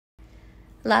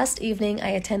Last evening, I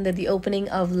attended the opening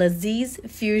of Lazeez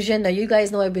Fusion. Now, you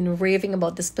guys know I've been raving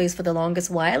about this place for the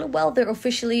longest while. Well, they're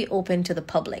officially open to the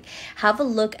public. Have a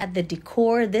look at the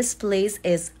decor. This place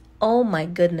is, oh my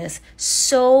goodness,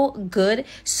 so good,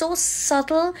 so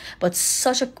subtle, but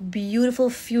such a beautiful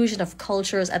fusion of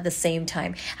cultures at the same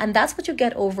time. And that's what you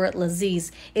get over at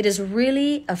Lazeez. It is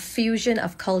really a fusion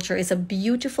of culture. It's a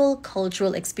beautiful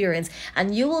cultural experience.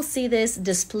 And you will see this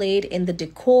displayed in the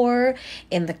decor,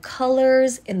 in the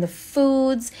colors, in the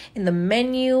foods, in the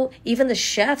menu, even the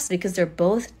chefs, because they're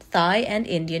both Thai and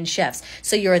Indian chefs.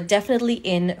 So you're definitely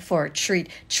in for a treat.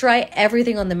 Try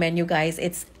everything on the menu, guys.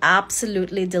 It's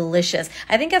absolutely delicious.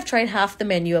 I think I've tried half the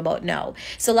menu about now.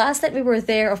 So last night we were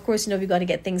there. Of course, we got to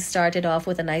get things started off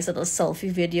with a nice little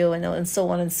selfie video and so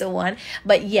on and so on.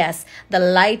 But yes, the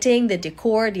lighting, the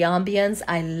decor, the ambience,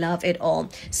 I love it all.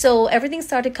 So everything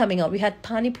started coming out. We had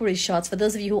pani puri shots. For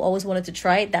those of you who always wanted to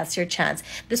try it, that's your chance.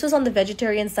 This was on the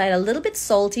vegetarian side, a little bit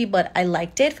salty, but I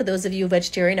liked it. For those of you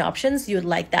vegetarian options, you would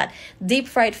like that. Deep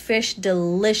fried fish,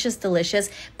 delicious,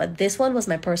 delicious. But this one was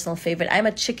my personal favorite. I'm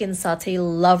a chicken satay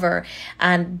lover,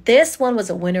 and this one was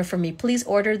a winner for me. Please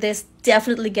order this.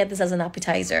 Definitely get this as an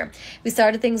appetizer. We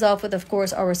started things off with, of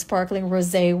course, our sparkling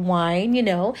rosé wine.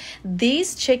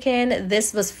 These chicken,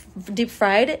 this was deep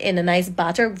fried in a nice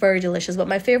batter, very delicious. But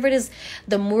my favorite is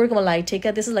the murg malai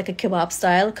tikka. This is like a kebab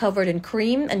style, covered in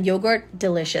cream and yogurt,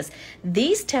 delicious.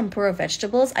 These tempura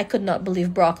vegetables, I could not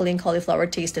believe broccoli and cauliflower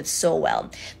tasted so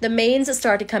well. The mains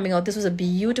started coming out. This was a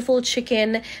beautiful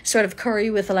chicken sort of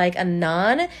curry with like a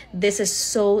naan. This is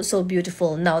so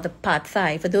beautiful. Now the pad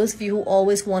thai, for those of you who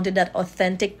always wanted that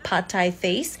authentic pad thai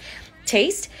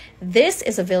taste, this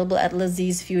is available at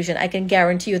Lazeez Fusion. I can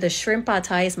guarantee you the shrimp pad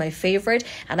thai is my favorite,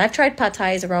 and I've tried pad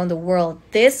thais around the world.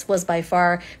 This was by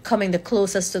far coming the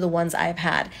closest to the ones I've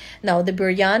had. Now the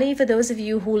biryani, for those of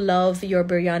you who love your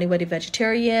biryani, whether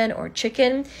vegetarian or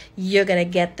chicken, you're gonna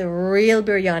get the real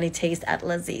biryani taste at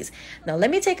Lazeez. Now let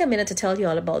me take a minute to tell you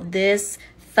all about this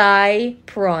Thai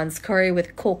prawns curry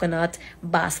with coconut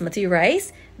basmati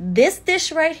rice. This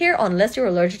dish right here, unless you're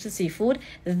allergic to seafood,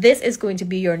 this is going to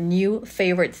be your new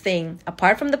favorite thing.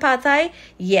 Apart from the pad thai,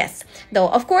 yes. Now,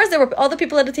 of course, there were other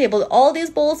people at the table. All these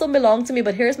bowls don't belong to me,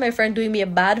 but here's my friend doing me a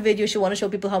bad video. She want to show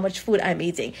people how much food I'm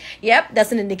eating. Yep,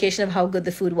 that's an indication of how good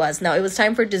the food was. Now, it was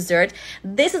time for dessert.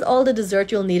 This is all the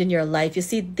dessert you'll need in your life. You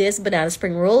see this banana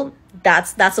spring roll?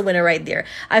 That's a winner right there.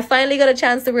 I finally got a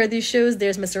chance to wear these shoes.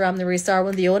 There's Mr. Ramnari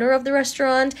Sarwan, the owner of the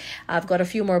restaurant. I've got a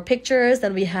few more pictures.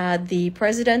 Then we had the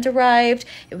president arrived.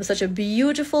 It was such a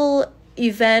beautiful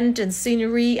event and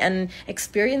scenery and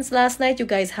experience last night. You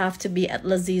guys have to be at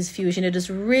Lazeez Fusion. It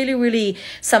is really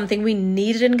something we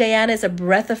needed in Guyana. It's a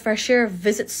breath of fresh air.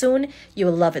 Visit soon. You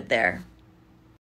will love it there.